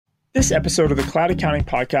This episode of the Cloud Accounting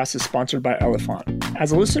Podcast is sponsored by Elephant.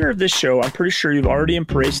 As a listener of this show, I'm pretty sure you've already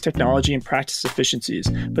embraced technology and practice efficiencies,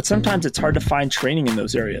 but sometimes it's hard to find training in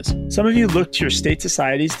those areas. Some of you look to your state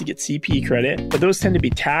societies to get CPE credit, but those tend to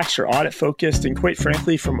be tax or audit focused and, quite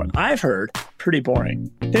frankly, from what I've heard, pretty boring.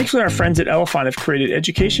 Thankfully, our friends at Elephant have created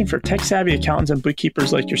education for tech-savvy accountants and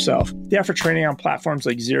bookkeepers like yourself. They offer training on platforms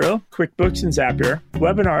like Xero, QuickBooks, and Zapier,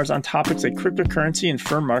 webinars on topics like cryptocurrency and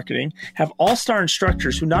firm marketing, have all-star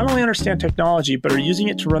instructors who not only understand technology, but are using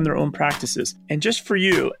it to run their own practices. And just for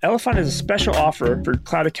you, Elephant has a special offer for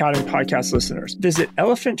Cloud Accounting Podcast listeners. Visit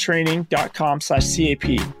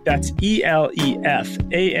elephanttraining.com/CAP. That's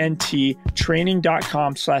ELEFANT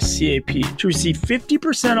training.com/CAP to receive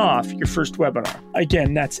 50% off your first webinar.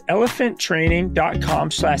 Again, that's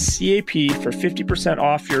elephanttraining.com/CAP for 50%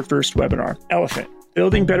 off your first webinar. Elephant,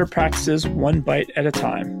 building better practices one bite at a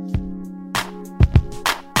time.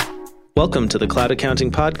 Welcome to the Cloud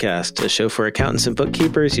Accounting Podcast, a show for accountants and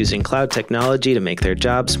bookkeepers using cloud technology to make their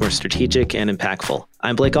jobs more strategic and impactful.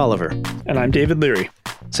 I'm Blake Oliver. And I'm David Leary.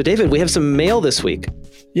 So David, we have some mail this week.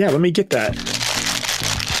 Yeah, let me get that.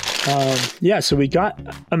 So we got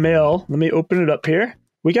a mail. Let me open it up here.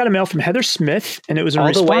 We got a mail from Heather Smith, and it was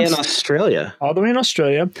all the way in Australia. All the way in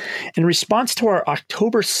Australia, in response to our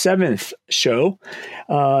October 7th show.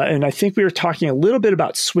 And I think we were talking a little bit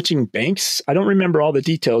about switching banks. I don't remember all the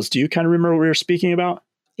details. Do you kind of remember what we were speaking about?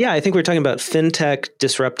 Yeah, I think we're talking about fintech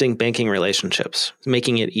disrupting banking relationships,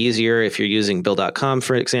 making it easier if you're using Bill.com,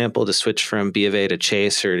 for example, to switch from B of A to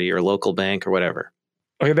Chase or to your local bank or whatever.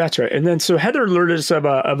 Okay, that's right. And then so Heather alerted us of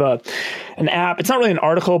an app. It's not really an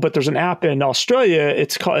article, but there's an app in Australia.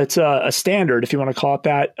 It's a standard, if you want to call it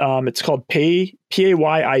that. It's called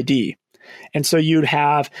PAYID. And so you'd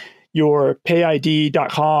have your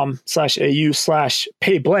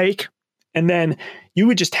payid.com/au/payblake, and then you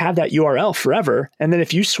would just have that URL forever. And then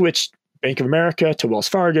if you switched Bank of America to Wells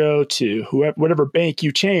Fargo to whatever bank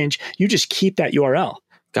you change, you just keep that URL.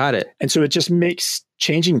 Got it. And so it just makes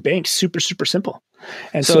changing banks super, super simple.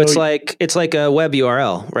 And so it's like a web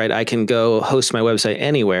URL, right? I can go host my website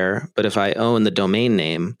anywhere, but if I own the domain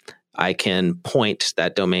name, I can point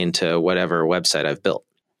that domain to whatever website I've built.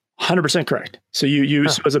 100% correct. So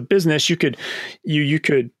so as a business, you could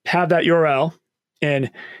have that URL,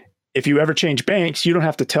 and if you ever change banks, you don't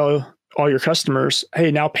have to tell all your customers,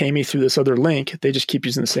 "Hey, now pay me through this other link." They just keep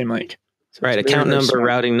using the same link. So right. Account number,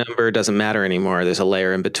 routing number doesn't matter anymore. There's a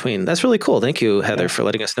layer in between. That's really cool. Thank you, Heather, for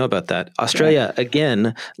letting us know about that. Australia,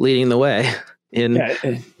 again, leading the way in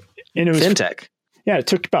fintech. Yeah, it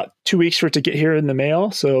took about 2 weeks for it to get here in the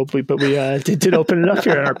mail. So, we did open it up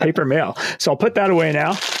here in our paper mail. So I'll put that away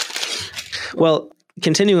now. Well,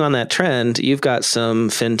 continuing on that trend, you've got some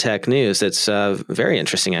fintech news that's very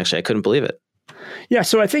interesting, actually. I couldn't believe it. Yeah,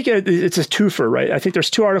 so I think it's a twofer, right? I think there's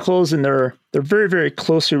two articles, and they're very, very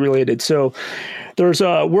closely related. So there's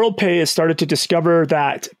WorldPay has started to discover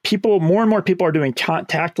that more and more people are doing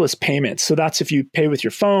contactless payments. So that's if you pay with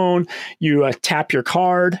your phone, you tap your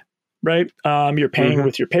card, right? You're paying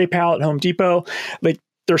with your PayPal at Home Depot. Like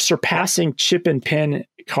they're surpassing chip and PIN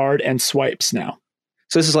card and swipes now.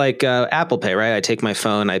 So this is like Apple Pay, right? I take my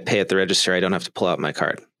phone, I pay at the register. I don't have to pull out my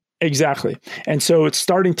card. Exactly. And so it's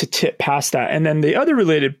starting to tip past that. And then the other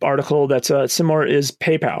related article that's similar is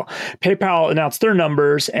PayPal. PayPal announced their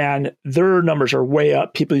numbers, and their numbers are way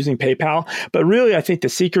up, people using PayPal. But really, I think the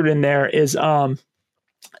secret in there is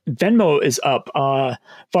Venmo is up.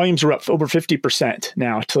 Volumes are up over 50%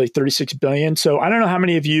 now to like 36 billion. So I don't know how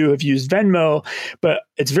many of you have used Venmo, but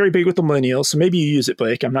it's very big with the millennials. So maybe you use it,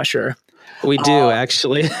 Blake. I'm not sure. We do,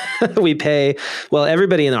 actually. We pay,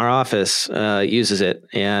 everybody in our office uses it.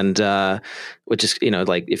 And which is,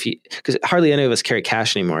 because hardly any of us carry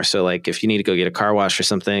cash anymore. So like if you need to go get a car wash or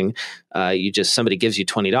something, somebody gives you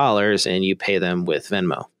 $20 and you pay them with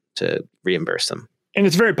Venmo to reimburse them. And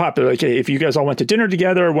it's very popular. Like if you guys all went to dinner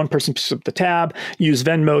together, one person picks up the tab, use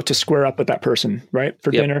Venmo to square up with that person, right?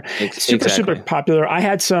 For dinner. Super popular. I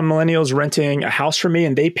had some millennials renting a house for me,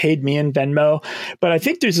 and they paid me in Venmo. But I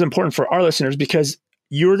think this is important for our listeners because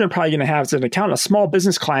you're probably going to have as an accountant, a small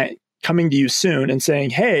business client coming to you soon and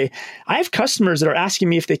saying, "Hey, I have customers that are asking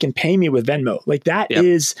me if they can pay me with Venmo." Like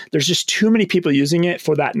there's just too many people using it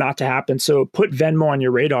for that not to happen. So put Venmo on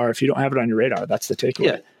your radar if you don't have it on your radar. That's the takeaway.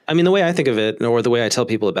 Yeah. I mean, the way I think of it, or the way I tell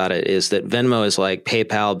people about it, is that Venmo is like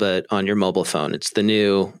PayPal, but on your mobile phone. It's the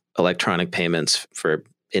new electronic payments for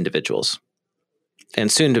individuals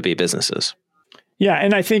and soon to be businesses. Yeah,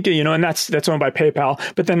 and I think, and that's owned by PayPal.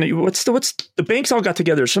 But then what's the banks all got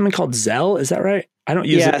together? Something called Zelle, is that right? I don't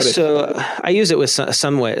use it. Yeah, so I use it with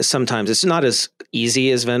some way. Sometimes it's not as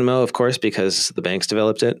easy as Venmo, of course, because the banks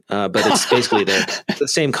developed it. But it's basically the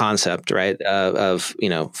same concept, right? Of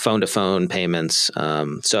phone to phone payments.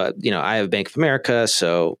 So I have Bank of America,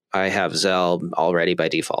 so I have Zelle already by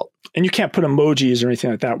default. And you can't put emojis or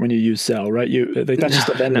anything like that when you use Zelle, right? That's just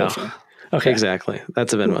a Venmo thing. Okay. Exactly.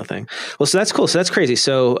 That's a Venmo thing. Well, so that's cool. So that's crazy.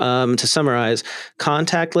 So to summarize,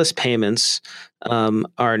 contactless payments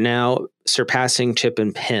are now surpassing chip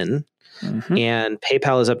and PIN, and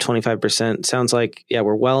PayPal is up 25%. Sounds like,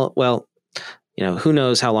 we're well, who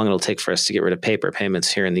knows how long it'll take for us to get rid of paper payments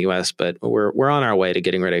here in the US, but we're on our way to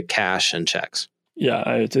getting rid of cash and checks. Yeah,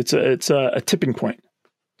 it's a tipping point.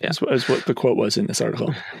 Yeah. Is what the quote was in this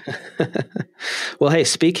article. Well, hey,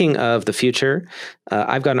 speaking of the future,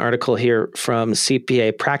 I've got an article here from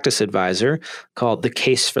CPA Practice Advisor called The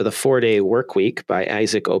Case for the 4-Day Work Week by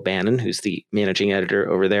Isaac O'Bannon, who's the managing editor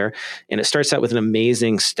over there. And it starts out with an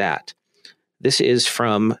amazing stat. This is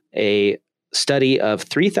from a study of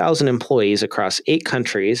 3,000 employees across 8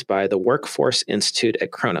 countries by the Workforce Institute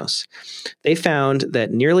at Kronos. They found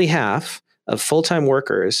that nearly half of full-time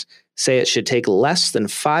workers say it should take less than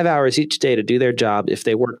 5 hours each day to do their job if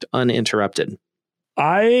they worked uninterrupted.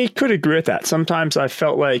 I could agree with that. Sometimes I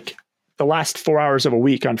felt like the last 4 hours of a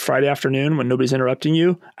week on Friday afternoon when nobody's interrupting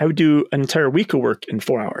you, I would do an entire week of work in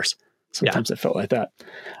 4 hours. Sometimes I felt like that.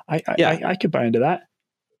 I could buy into that.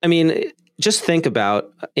 I mean, just think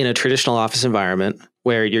about in a traditional office environment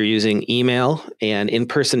where you're using email and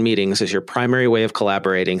in-person meetings as your primary way of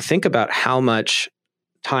collaborating. Think about how much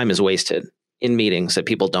time is wasted in meetings that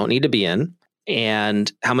people don't need to be in,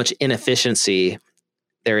 and how much inefficiency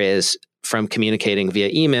there is from communicating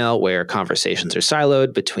via email where conversations are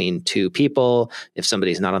siloed between 2 people. If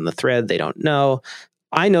somebody's not on the thread, they don't know.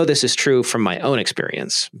 I know this is true from my own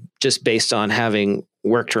experience, just based on having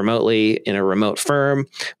worked remotely in a remote firm.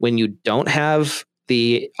 When you don't have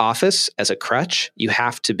the office as a crutch, you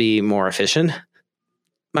have to be more efficient.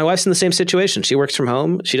 My wife's in the same situation. She works from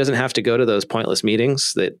home. She doesn't have to go to those pointless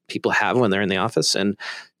meetings that people have when they're in the office. And,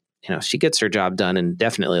 she gets her job done in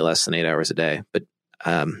definitely less than 8 hours a day. But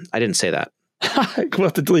I didn't say that. We'll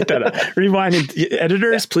have to delete that. Rewind.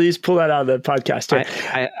 Editors, please pull that out of the podcast.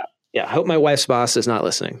 I hope my wife's boss is not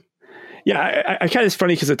listening. Yeah, I kind of, it's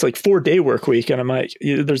funny because it's like 4-day work week, and I'm like,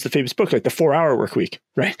 there's the famous book, like the 4-hour work week,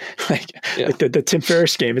 right? Like the Tim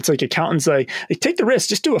Ferriss game. It's like accountants like take the risk,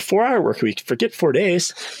 just do a 4-hour work week. Forget 4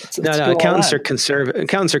 days. No, accountants are conservative.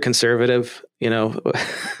 Accountants are conservative.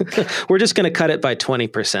 We're just going to cut it by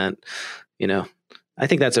 20%. I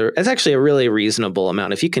think that's actually a really reasonable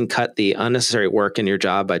amount. If you can cut the unnecessary work in your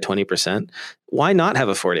job by 20%, why not have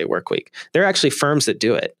a 4-day work week? There are actually firms that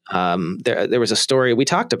do it. There was a story, we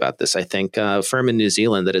talked about this, I think, a firm in New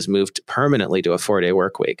Zealand that has moved permanently to a 4-day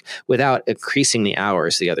work week without increasing the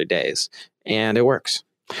hours the other days. And it works.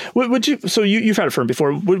 Would you? So you've had a firm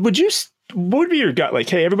before. What would be your gut? Like,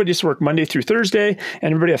 hey, everybody just work Monday through Thursday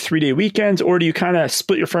and everybody have 3-day weekends? Or do you kind of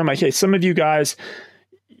split your firm like, hey, some of you guys,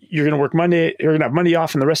 you're going to work Monday, you're going to have Monday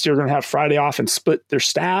off, and the rest of you are going to have Friday off, and split their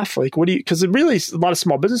staff? Like, because really a lot of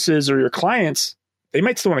small businesses or your clients, they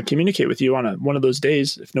might still want to communicate with you on one of those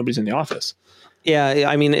days if nobody's in the office. Yeah,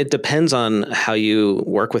 I mean, it depends on how you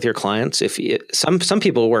work with your clients. Some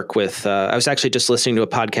people work with, I was actually just listening to a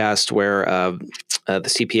podcast where the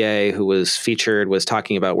CPA who was featured was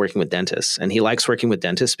talking about working with dentists, and he likes working with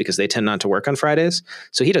dentists because they tend not to work on Fridays.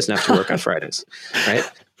 So he doesn't have to work on Fridays, right?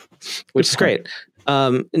 Which is great.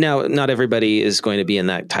 Now, not everybody is going to be in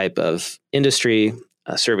that type of industry,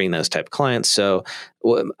 serving those type of clients. So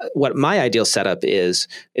what my ideal setup is,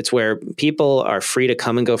 it's where people are free to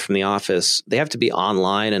come and go from the office. They have to be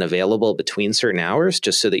online and available between certain hours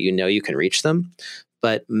just so that you can reach them.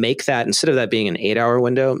 But make that, instead of that being an 8-hour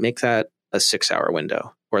window, make that a 6-hour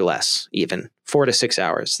window or less, even 4 to 6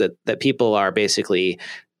 hours, that people are basically,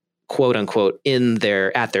 quote unquote, at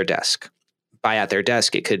their desk. By at their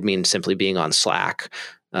desk, it could mean simply being on Slack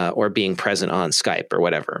or being present on Skype or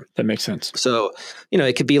whatever. That makes sense. So,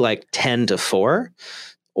 it could be like 10 to 4,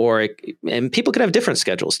 and people could have different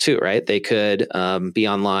schedules too, right? They could be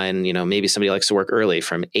online, maybe somebody likes to work early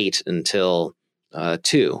from 8 until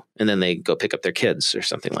 2, and then they go pick up their kids or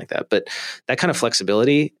something like that. But that kind of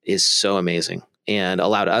flexibility is so amazing and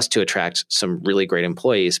allowed us to attract some really great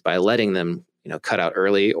employees by letting them, cut out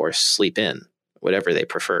early or sleep in, whatever they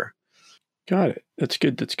prefer. Got it. That's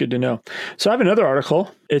good. That's good to know. So I have another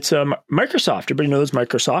article. It's Microsoft. Everybody knows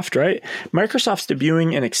Microsoft, right? Microsoft's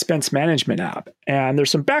debuting an expense management app. And there's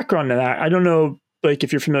some background to that. I don't know, like,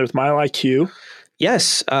 if you're familiar with MileIQ.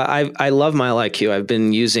 Yes, I love MileIQ. I've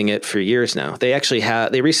been using it for years now. They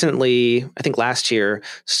recently, I think last year,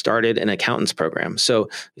 started an accountant's program. So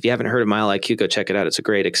if you haven't heard of MileIQ, go check it out. It's a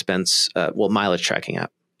great mileage tracking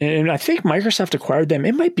app. And I think Microsoft acquired them.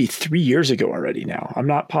 It might be 3 years ago already now. I'm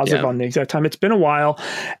not positive on the exact time. It's been a while.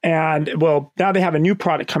 And now they have a new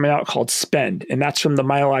product coming out called Spend. And that's from the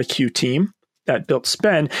MileIQ team that built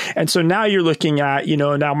Spend. And so now you're looking at,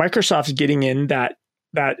 now Microsoft's getting in that,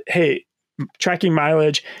 hey, tracking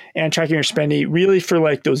mileage and tracking your spending really for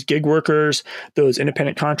like those gig workers, those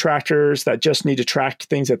independent contractors that just need to track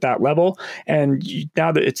things at that level. And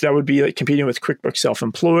now that would be like competing with QuickBooks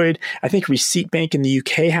Self-Employed. I think Receipt Bank in the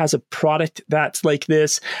UK has a product that's like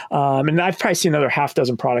this. And I've probably seen another half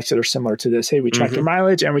dozen products that are similar to this. Hey, we track your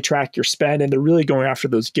mileage and we track your spend, and they're really going after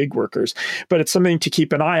those gig workers. But it's something to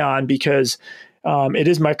keep an eye on because it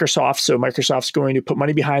is Microsoft, so Microsoft's going to put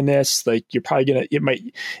money behind this. Like you're probably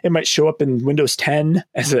it might show up in Windows 10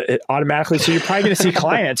 as automatically. So you're probably going to see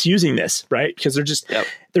clients using this, right? Because they're just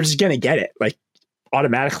going to get it like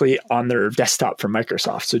automatically on their desktop from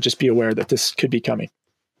Microsoft. So just be aware that this could be coming.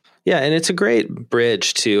 Yeah, and it's a great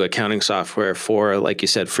bridge to accounting software for, like you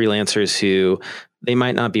said, freelancers who they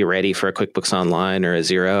might not be ready for a QuickBooks Online or a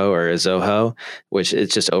Xero or a Zoho, which is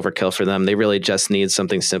just overkill for them. They really just need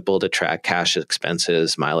something simple to track cash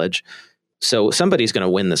expenses, mileage. So somebody's going to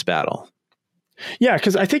win this battle. Yeah,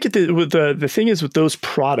 because I think the thing is with those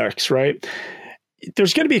products, right?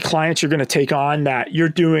 There's going to be clients you're going to take on that you're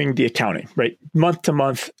doing the accounting, right? Month to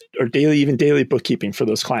month or even daily bookkeeping for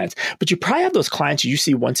those clients. But you probably have those clients you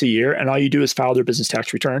see once a year and all you do is file their business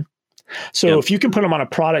tax return. So if you can put them on a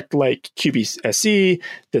product like QBSE,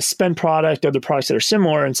 the Spend product, other products that are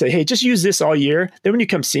similar and say, hey, just use this all year. Then when you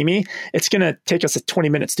come see me, it's going to take us 20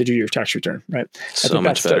 minutes to do your tax return, right? So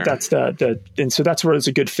much better. And so that's where it's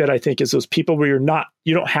a good fit, I think, is those people where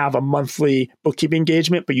you don't have a monthly bookkeeping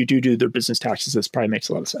engagement, but you do their business taxes. This probably makes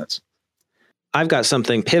a lot of sense. I've got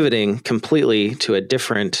something pivoting completely to a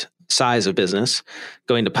different size of business,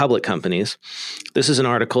 going to public companies. This is an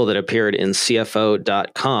article that appeared in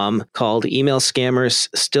CFO.com called Email Scammers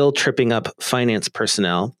Still Tripping Up Finance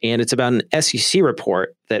Personnel. And it's about an SEC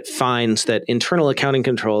report that finds that internal accounting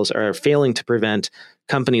controls are failing to prevent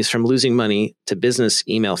companies from losing money to business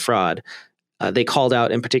email fraud. They called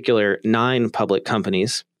out in particular 9 public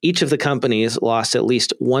companies. Each of the companies lost at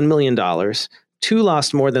least $1 million. 2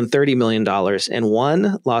 lost more than $30 million, and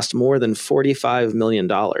 1 lost more than $45 million.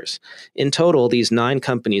 In total, these 9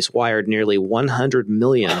 companies wired nearly $100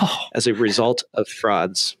 million as a result of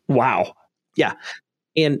frauds. Wow. Yeah.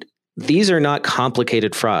 And these are not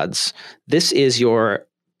complicated frauds. This is your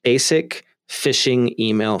basic phishing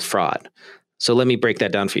email fraud. So let me break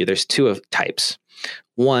that down for you. There's 2 types.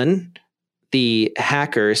 1, the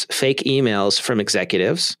hackers fake emails from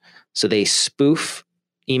executives. So they spoof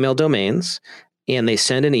email domains, and they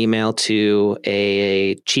send an email to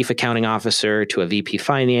a chief accounting officer, to a VP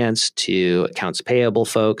finance, to accounts payable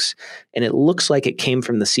folks, and it looks like it came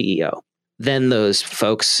from the CEO. Then those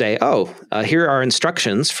folks say, here are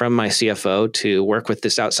instructions from my CFO to work with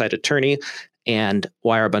this outside attorney and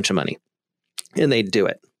wire a bunch of money. And they do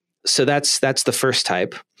it. So that's the first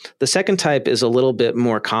type. The second type is a little bit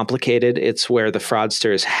more complicated. It's where the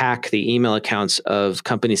fraudsters hack the email accounts of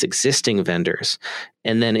companies' existing vendors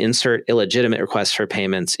and then insert illegitimate requests for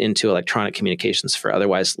payments into electronic communications for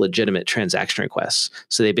otherwise legitimate transaction requests.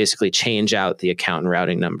 So they basically change out the account and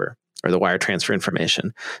routing number or the wire transfer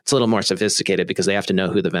information. It's a little more sophisticated because they have to know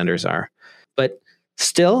who the vendors are. But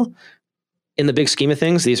still, in the big scheme of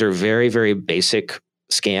things, these are very, very basic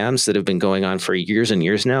scams that have been going on for years and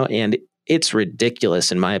years now. And it's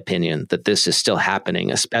ridiculous, in my opinion, that this is still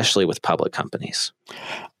happening, especially with public companies.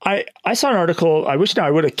 I saw an article. I wish now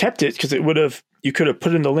I would have kept it because you could have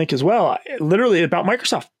put in the link as well. Literally about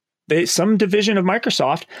Microsoft. Some division of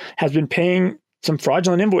Microsoft has been paying some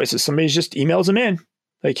fraudulent invoices. Somebody just emails them in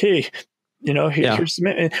like, hey, here's some,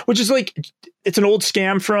 which is like, it's an old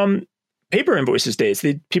scam from paper invoices days.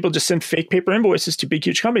 People just send fake paper invoices to big,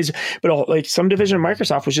 huge companies. But like some division of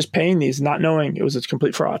Microsoft was just paying these, not knowing it was a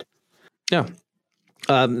complete fraud. Yeah.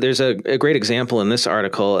 There's a great example in this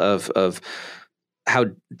article of how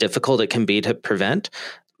difficult it can be to prevent.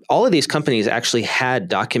 All of these companies actually had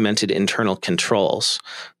documented internal controls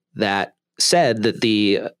that said that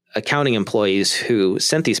the accounting employees who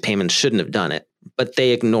sent these payments shouldn't have done it, but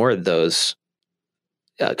they ignored those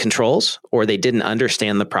controls, or they didn't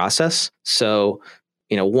understand the process. So,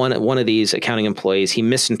 one of these accounting employees, he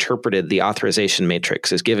misinterpreted the authorization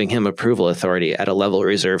matrix as giving him approval authority at a level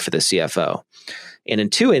reserved for the CFO. And in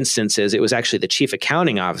 2 instances, it was actually the chief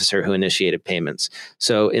accounting officer who initiated payments.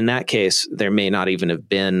 So in that case, there may not even have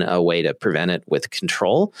been a way to prevent it with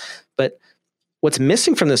control. But what's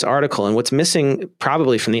missing from this article, and what's missing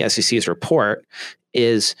probably from the SEC's report,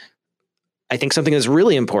 is I think something that's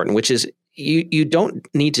really important, which is you don't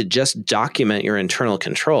need to just document your internal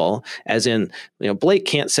control, as in, Blake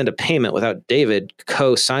can't send a payment without David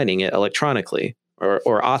co-signing it electronically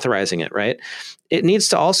or authorizing it, right? It needs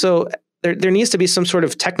to also, there needs to be some sort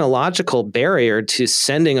of technological barrier to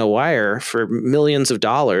sending a wire for millions of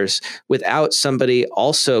dollars without somebody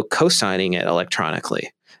also co-signing it electronically.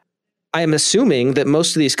 I am assuming that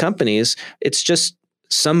most of these companies, it's just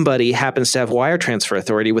somebody happens to have wire transfer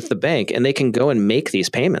authority with the bank and they can go and make these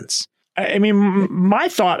payments. I mean, my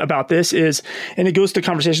thought about this is, and it goes to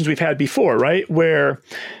conversations we've had before, right? Where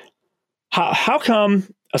how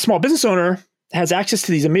come a small business owner has access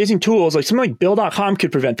to these amazing tools, like something like Bill.com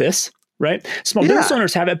could prevent this, right? Small business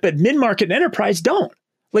owners have it, but mid-market and enterprise don't.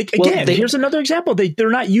 Like, again, here's another example. They're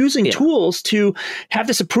not using tools to have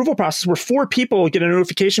this approval process where 4 people get a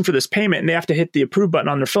notification for this payment and they have to hit the approve button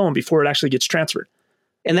on their phone before it actually gets transferred.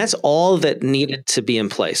 And that's all that needed to be in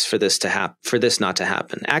place for this to happen, for this not to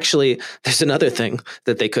happen. Actually, there's another thing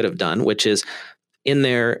that they could have done, which is in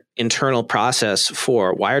their internal process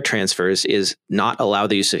for wire transfers is not allow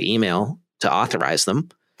the use of email to authorize them.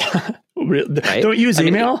 Right? Don't use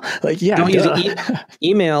email?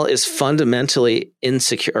 Email is fundamentally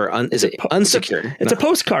insecure, or unsecured. It's a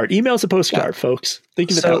postcard. Email is a postcard, folks.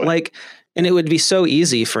 Think of it that way. And it would be so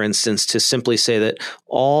easy, for instance, to simply say that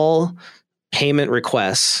all payment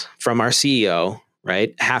requests from our CEO,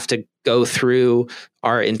 right, have to go through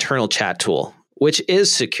our internal chat tool, which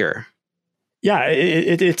is secure. Yeah,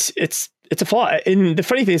 it's a flaw. And the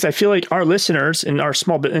funny thing is, I feel like our listeners and our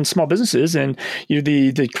small businesses and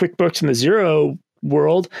the QuickBooks and the Xero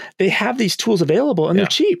world, they have these tools available and they're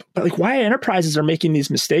cheap. But like, why enterprises are making these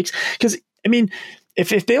mistakes? Because I mean,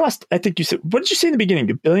 if they lost, I think you said, what did you say in the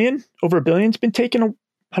beginning? Over $1 billion's been taken.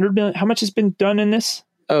 100 million. How much has been done in this?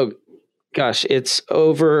 Oh, gosh, it's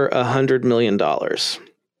over $100 million.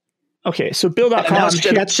 Okay, so Bill.com.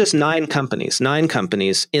 That's just 9 companies. 9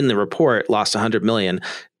 companies in the report lost $100 million.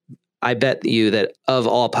 I bet you that of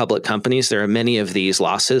all public companies, there are many of these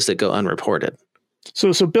losses that go unreported.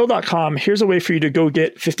 So Bill.com, here's a way for you to go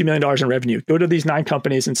get $50 million in revenue. Go to these 9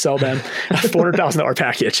 companies and sell them a $400,000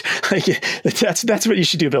 package. Like that's what you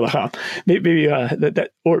should do, Bill.com. Maybe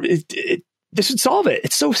this would solve it.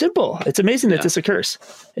 It's so simple. It's amazing that this occurs.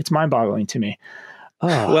 It's mind-boggling to me.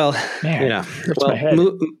 Oh, well, man, hurts my head.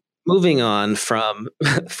 Moving on from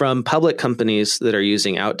public companies that are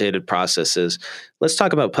using outdated processes, let's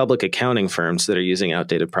talk about public accounting firms that are using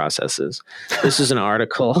outdated processes. This is an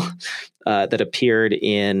article that appeared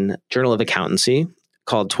in Journal of Accountancy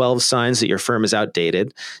called 12 Signs That Your Firm is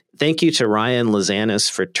Outdated. Thank you to Ryan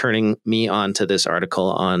Lazanis for turning me on to this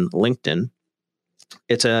article on LinkedIn.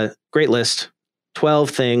 It's a great list.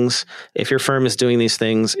 12 things. If your firm is doing these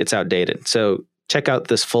things, it's outdated. So check out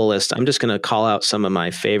this full list. I'm just going to call out some of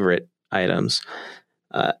my favorite items.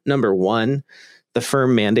 Number 1, the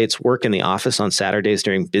firm mandates work in the office on Saturdays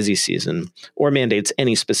during busy season, or mandates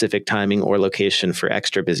any specific timing or location for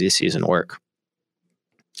extra busy season work.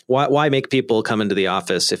 Why make people come into the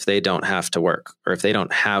office if they don't have to work, or if they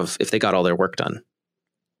got all their work done?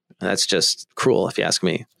 That's just cruel, if you ask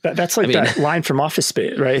me. That's like that line from Office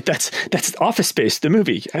Space, right? That's Office Space, the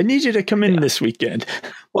movie. I need you to come in this weekend.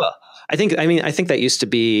 Well, I think that used to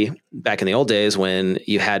be back in the old days when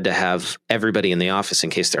you had to have everybody in the office in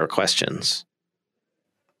case there were questions.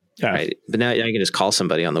 Yeah. Right. But now you can just call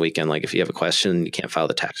somebody on the weekend. Like if you have a question, you can't file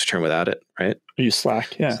the tax return without it, right? Or you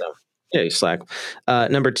Slack. Yeah. You Slack.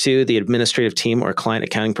 Number 2, the administrative team or client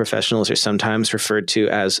accounting professionals are sometimes referred to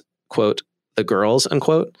as, quote, the girls,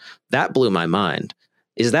 unquote. That blew my mind.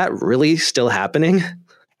 Is that really still happening?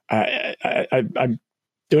 I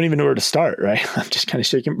don't even know where to start, right? I'm just kind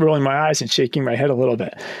of rolling my eyes and shaking my head a little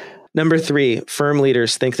bit. Number 3, firm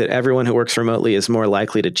leaders think that everyone who works remotely is more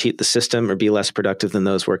likely to cheat the system or be less productive than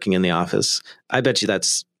those working in the office. I bet you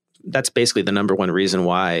that's basically the number one reason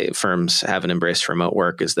why firms haven't embraced remote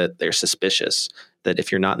work, is that they're suspicious that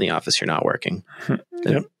if you're not in the office, you're not working.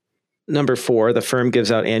 Yep. Number 4, the firm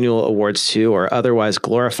gives out annual awards to or otherwise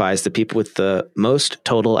glorifies the people with the most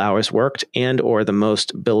total hours worked and or the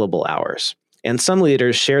most billable hours. And some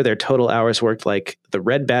leaders share their total hours worked like the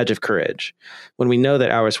red badge of courage, when we know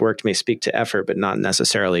that hours worked may speak to effort, but not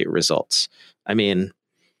necessarily results. I mean,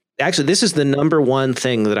 actually, this is the number one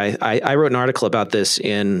thing that I wrote an article about this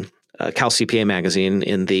in Cal CPA magazine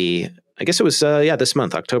in I guess it was this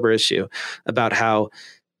month, October issue, about how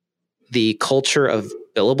the culture of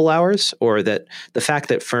billable hours, or that the fact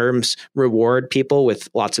that firms reward people with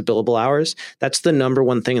lots of billable hours, that's the number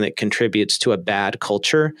one thing that contributes to a bad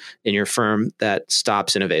culture in your firm that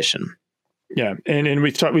stops innovation. Yeah. And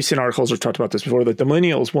we've seen articles or talked about this before, that the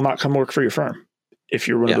millennials will not come work for your firm if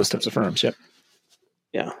you're one of those types of firms. Yep.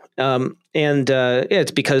 Yeah.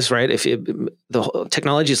 It's because, right, the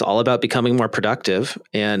technology is all about becoming more productive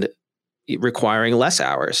and requiring less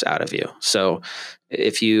hours out of you. So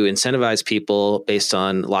if you incentivize people based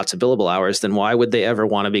on lots of billable hours, then why would they ever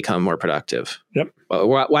want to become more productive? Yep.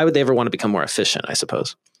 Why would they ever want to become more efficient, I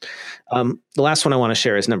suppose? The last one I want to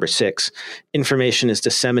share is number 6. Information is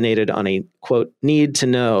disseminated on a, quote, need to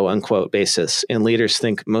know, unquote, basis, and leaders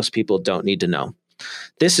think most people don't need to know.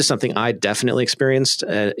 This is something I definitely experienced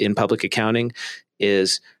in public accounting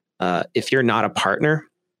is if you're not a partner,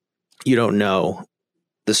 you don't know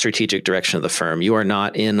the strategic direction of the firm. You are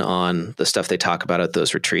not in on the stuff they talk about at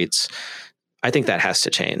those retreats. I think that has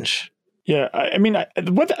to change. Yeah. I mean, I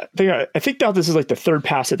think that this is like the third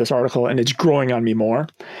pass at this article, and it's growing on me more.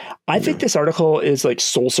 I think this article is like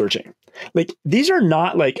soul searching. Like, these are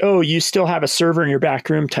not like, oh, you still have a server in your back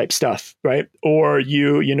room type stuff, right? Or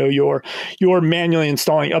you're manually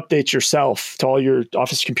installing updates yourself to all your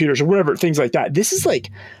Office computers or whatever, things like that. This is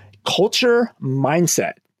like culture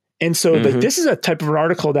mindset. And so like, this is a type of an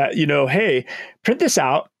article that, hey, print this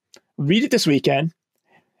out, read it this weekend,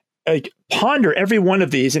 like ponder every one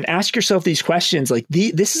of these and ask yourself these questions. Like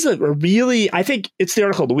this is a really, I think it's the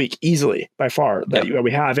article of the week easily by far that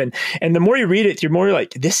we have. And the more you read it, you're more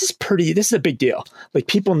like, this is a big deal. Like,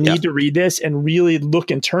 people need to read this and really look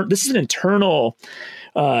this is an internal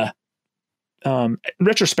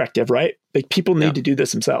retrospective, right? Like, people need to do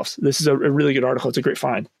this themselves. This is a really good article. It's a great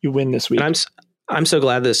find. You win this week. And I'm so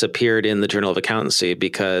glad this appeared in the Journal of Accountancy,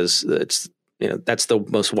 because it's, that's the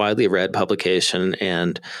most widely read publication,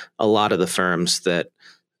 and a lot of the firms that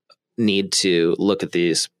need to look at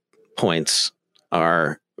these points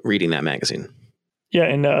are reading that magazine. Yeah,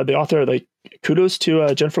 and the author, like, kudos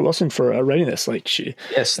to Jennifer Wilson for writing this. Like,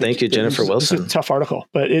 thank you, Jennifer Wilson. It's a tough article,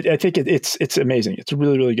 but I think it's amazing. It's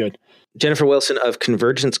really, really good. Jennifer Wilson of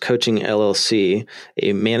Convergence Coaching LLC,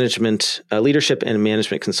 a leadership and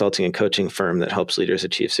management consulting and coaching firm that helps leaders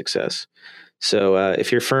achieve success. So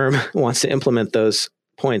if your firm wants to implement those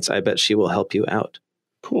points, I bet she will help you out.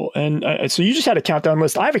 Cool. And so you just had a countdown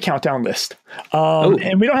list. I have a countdown list.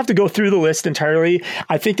 And we don't have to go through the list entirely.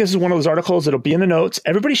 I think this is one of those articles that'll be in the notes.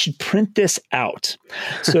 Everybody should print this out.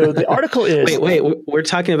 So the article is... Wait. We're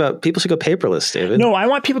talking about people should go paperless, David. No, I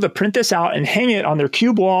want people to print this out and hang it on their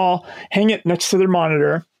cube wall, hang it next to their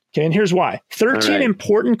monitor. Okay, and here's why. 13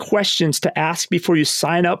 important questions to ask before you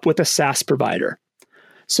sign up with a SaaS provider.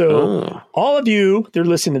 So all of you that are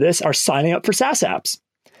listening to this are signing up for SaaS apps.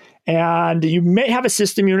 And you may have a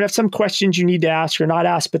system, you have some questions you need to ask or not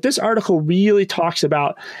ask, but this article really talks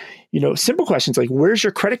about, simple questions like, where's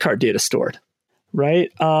your credit card data stored,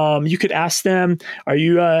 right? You could ask them, are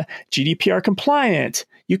you GDPR compliant?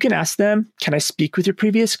 You can ask them, can I speak with your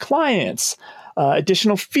previous clients?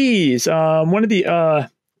 Additional fees. One of the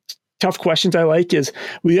tough questions I like is,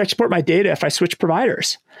 will you export my data if I switch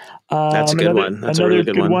providers? That's a good one. That's a really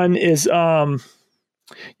good one is,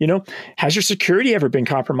 has your security ever been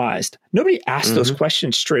compromised? Nobody asks those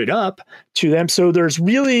questions straight up to them. So there's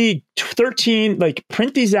really 13, like,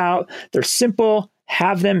 print these out. They're simple,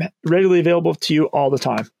 have them readily available to you all the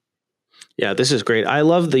time. Yeah, this is great. I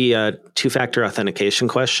love the two-factor authentication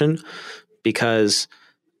question, because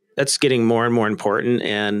that's getting more and more important.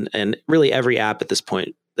 And really every app at this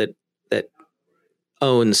point that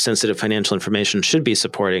owns sensitive financial information should be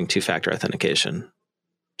supporting two-factor authentication.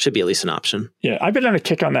 Should be at least an option. Yeah, I've been on a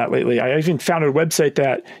kick on that lately. I even found a website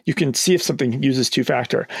that you can see if something uses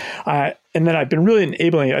two-factor. And then I've been really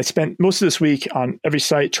enabling it. I spent most of this week on every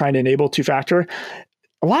site trying to enable two-factor.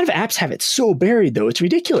 A lot of apps have it so buried, though. It's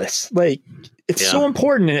ridiculous. Like, it's so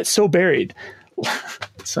important and it's so buried.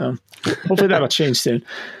 So hopefully that'll change soon.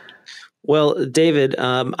 Well, David,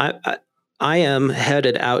 I am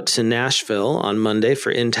headed out to Nashville on Monday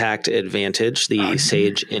for Intact Advantage, the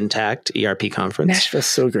Sage Intact ERP conference. Nashville's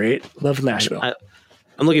so great. Love Nashville.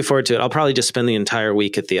 I'm looking forward to it. I'll probably just spend the entire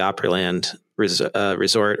week at the Opryland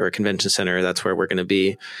Resort or Convention Center. That's where we're going to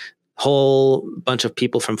be. Whole bunch of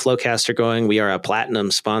people from Flowcast are going. We are a platinum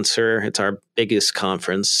sponsor. It's our biggest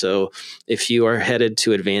conference. So if you are headed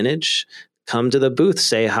to Advantage, come to the booth,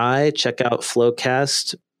 say hi, check out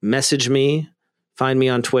Flowcast, message me. Find me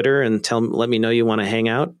on Twitter and let me know you want to hang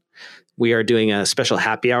out. We are doing a special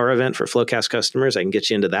happy hour event for Flowcast customers. I can get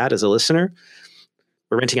you into that as a listener.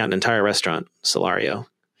 We're renting out an entire restaurant, Solario.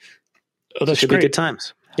 Oh, that's should great. be good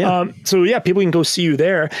times. Yeah. So yeah, people can go see you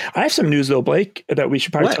there. I have some news though, Blake, that we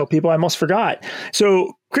should probably tell people. I almost forgot.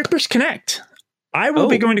 So QuickBooks Connect. I will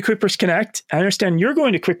be going to QuickBooks Connect. I understand you're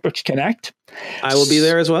going to QuickBooks Connect. I will be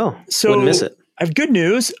there as well. So wouldn't miss it. I have good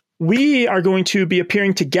news. We are going to be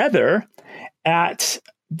appearing together at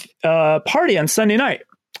a party on Sunday night.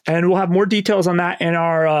 And we'll have more details on that in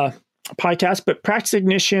our podcast. But Practice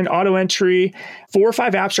Ignition, Auto Entry, 4 or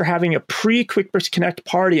 5 apps are having a pre-QuickBooks Connect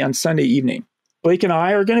party on Sunday evening. Blake and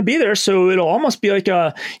I are going to be there. So it'll almost be like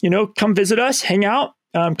come visit us, hang out.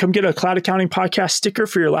 Come get a Cloud Accounting Podcast sticker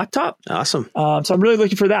for your laptop. Awesome. So I'm really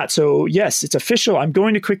looking for that. So yes, it's official. I'm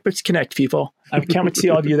going to QuickBooks Connect, people. I can't wait to see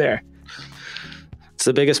all of you there. It's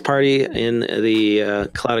the biggest party in the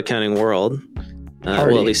cloud accounting world.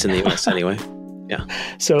 Well, at least in the US anyway. Yeah.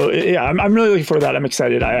 So yeah, I'm really looking forward to that. I'm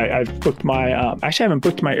excited. I've booked my actually I haven't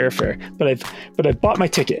booked my airfare, but I bought my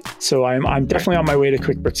ticket. So I'm definitely on my way to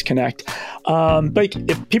QuickBooks Connect. But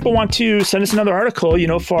if people want to send us another article,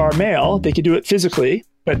 for our mail, they could do it physically,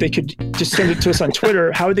 but they could just send it to us on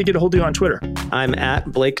Twitter. How would they get a hold of you on Twitter? I'm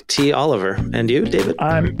at Blake T. Oliver. And you, David?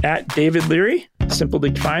 I'm at David Leary. Simple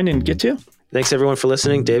to find and get to. Thanks everyone for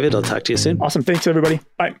listening. David, I'll talk to you soon. Awesome. Thanks everybody.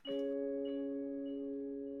 Bye.